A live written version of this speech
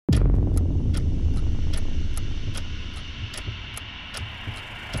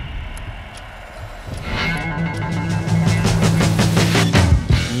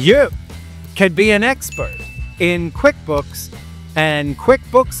You can be an expert in QuickBooks and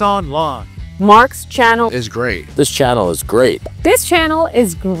QuickBooks Online. Mark's channel is great. This channel is great. This channel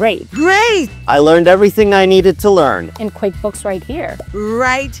is great. Great! I learned everything I needed to learn. In QuickBooks right here.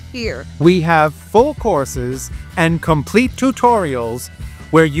 Right here. We have full courses and complete tutorials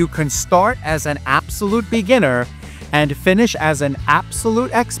where you can start as an absolute beginner and finish as an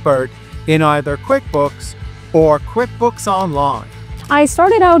absolute expert in either QuickBooks or QuickBooks Online. I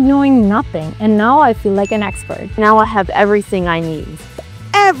started out knowing nothing, and now I feel like an expert. Now I have everything I need.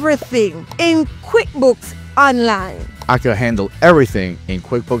 Everything in QuickBooks Online. I could handle everything in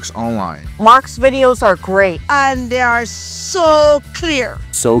QuickBooks Online. Mark's videos are great. And they are so clear.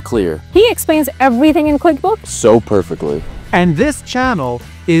 So clear. He explains everything in QuickBooks So perfectly. And this channel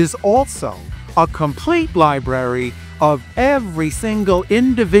is also a complete library of every single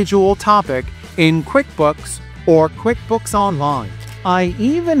individual topic in QuickBooks or QuickBooks Online. I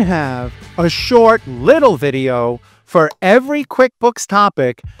even have a short little video for every QuickBooks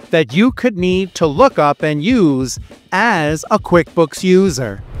topic that you could need to look up and use as a QuickBooks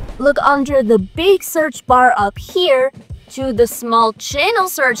user. Look under the big search bar up here to the small channel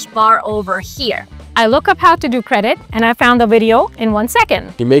search bar over here. I look up how to do credit, and I found the video in 1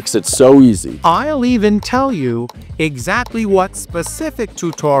 second. He makes it so easy. I'll even tell you exactly what specific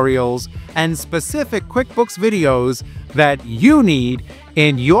tutorials and specific QuickBooks videos that you need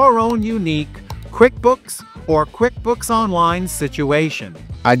in your own unique QuickBooks or QuickBooks Online situation.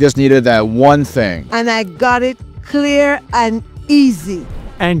 I just needed that one thing. And I got it clear and easy.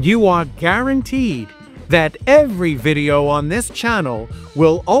 And you are guaranteed that every video on this channel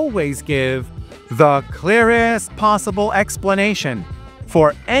will always give the clearest possible explanation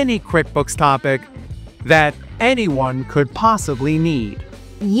for any QuickBooks topic that anyone could possibly need.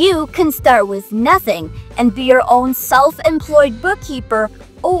 You can start with nothing and be your own self-employed bookkeeper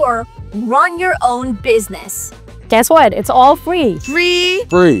or run your own business. Guess what? It's all free. Free.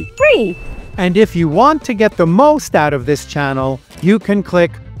 Free. Free! And if you want to get the most out of this channel, you can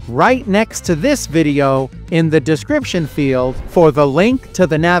click right next to this video in the description field for the link to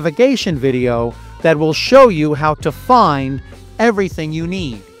the navigation video that will show you how to find everything you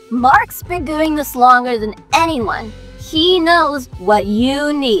need. Mark's been doing this longer than anyone. He knows what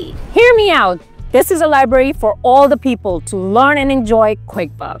you need. Hear me out. This is a library for all the people to learn and enjoy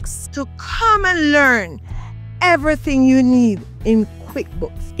QuickBooks. To come and learn everything you need in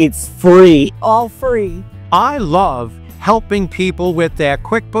QuickBooks. It's free. All free. I love helping people with their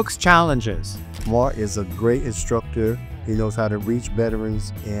QuickBooks challenges. Mark is a great instructor. He knows how to reach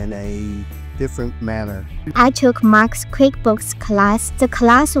veterans in a different manner. I took Mark's QuickBooks class. The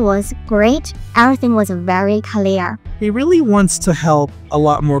class was great. Everything was very clear. He really wants to help a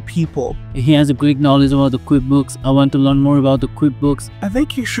lot more people. He has a great knowledge about the QuickBooks. I want to learn more about the QuickBooks. I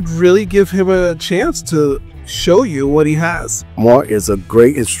think you should really give him a chance to show you what he has. Mark is a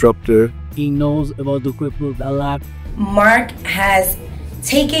great instructor. He knows about the QuickBooks a lot. Mark has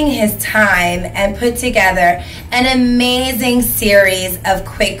taken his time and put together an amazing series of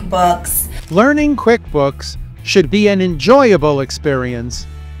QuickBooks. Learning QuickBooks should be an enjoyable experience,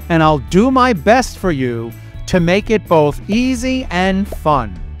 and I'll do my best for you to make it both easy and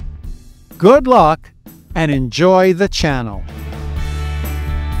fun. Good luck and enjoy the channel.